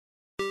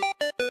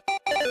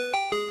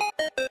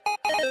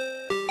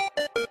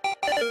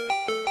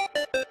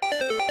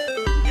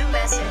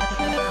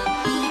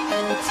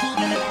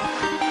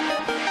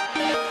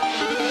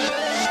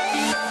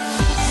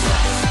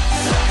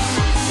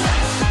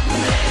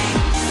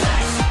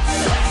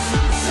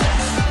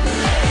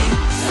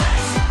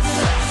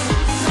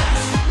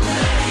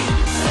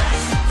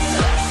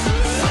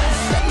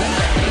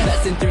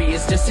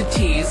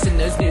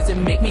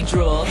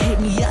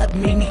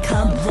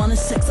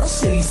sex, I'll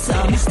show you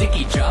some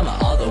sticky drama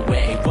all the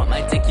way. Want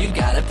my dick, you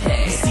gotta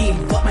pay. See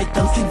what my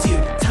thumbs can do,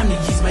 time to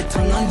use my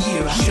tongue on you.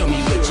 Show me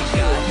what you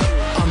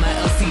got on my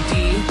LCD.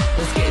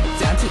 Let's get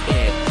down to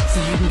it, so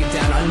you can get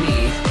down on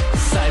me.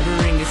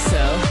 Cybering is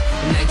so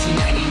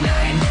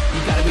 1999. You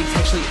gotta be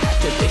sexually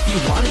active if you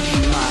wanna be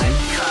mine.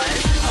 Cause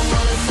I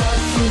wanna fuck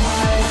you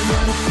hard, I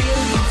wanna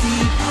feel you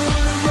deep, I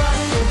wanna rock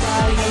your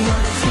body, I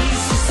wanna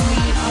taste you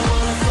sweet. I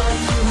wanna fuck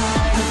you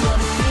hard, I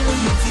wanna feel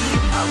you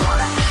deep, I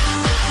wanna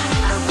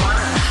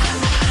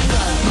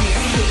love me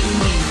or hate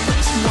me,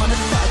 but you wanna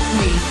fuck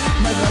me.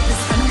 My love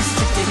is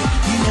unrestricted,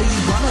 you know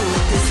you wanna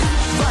lick this.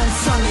 Run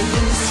stronger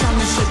than the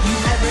strongest shit you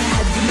ever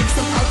had. You mix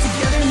them all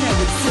together,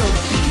 now it's still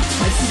be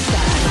twice as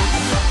bad.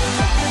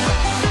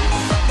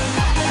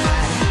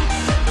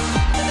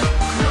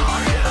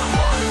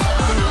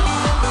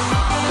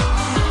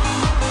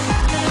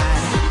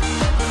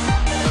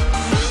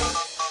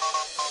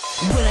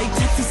 When I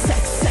text you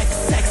sex,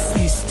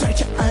 you start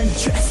to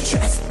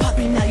undress,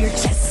 popping out your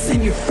chests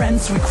and your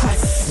friends'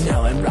 requests.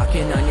 now I'm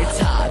rocking on your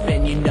top,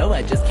 and you know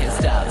I just can't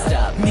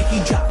stop. Make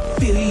you drop,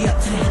 fill you up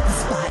to hit the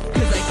spot.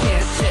 Cause I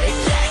can't take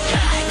that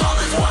kind, all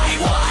this white.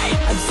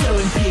 I'm so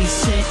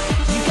impatient,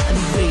 you got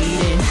me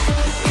waiting.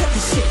 Cut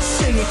the shit,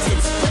 show your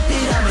tits, flip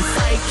it on my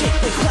sidekick.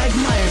 The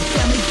Quagmire,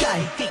 Family Guy,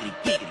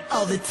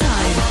 all the time.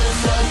 I wanna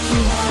fuck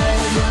you hard,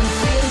 I wanna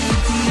feel you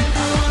deep,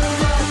 I wanna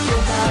rock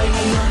your body,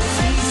 I wanna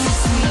taste you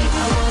sweet.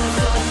 I wanna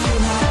fuck you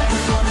hard, I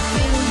wanna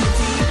feel you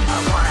deep, I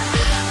wanna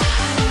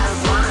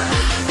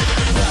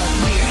love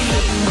me or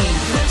hate me,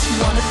 but you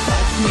wanna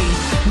fuck me.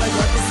 My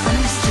love is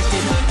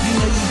unrestricted, you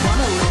know you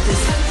wanna lick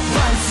this.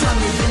 Rhyme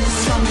stronger than the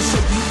strongest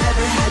shit you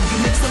ever had. You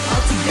mix them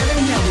all together,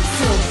 now it's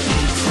still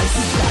beat twice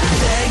as bad.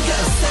 There you go,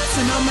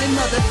 sexing on my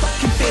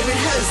motherfucking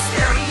favorite house.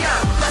 Stereo,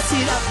 bust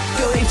it up,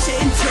 go ape shit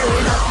and tear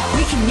it up.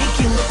 We can make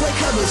you look like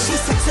Hubble,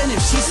 she's sexing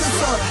if she's so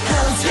slow.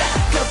 Hells yeah,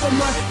 go for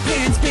more,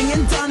 parents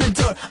banging down the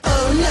door.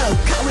 Oh no,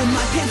 caught with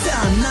my pants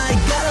down, I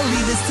gotta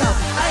leave this town.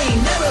 I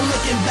ain't never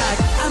looking back,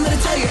 I'm gonna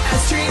tell your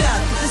ass straight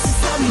up. This is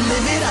how we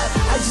live it up,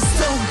 I just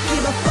don't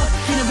give a fuck.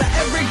 And if I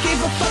ever gave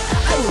a fuck,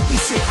 I will be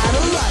straight out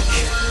of luck.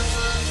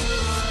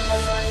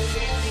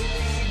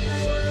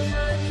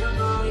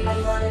 I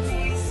wanna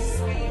taste you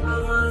sweet, I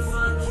wanna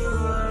fuck you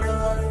hard, I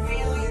wanna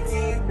feel you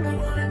deep, I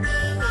wanna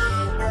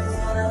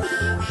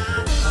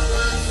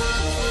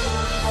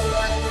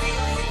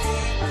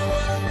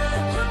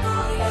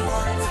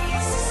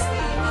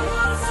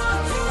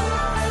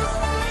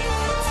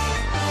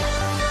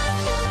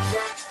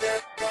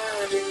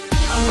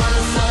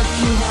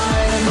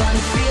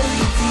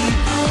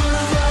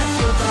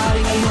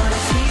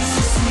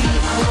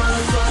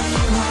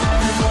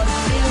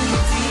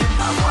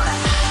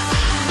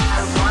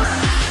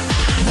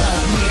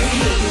love me or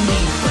hate me,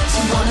 but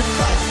you wanna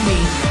fuck me.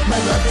 My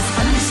love is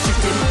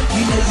unrestricted,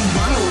 you know you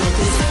wanna live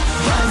this.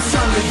 I'm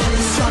stronger than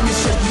the strongest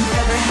shit you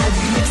ever had.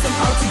 You mix them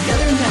all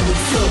together, now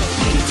it's still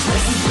beat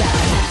twice as bad.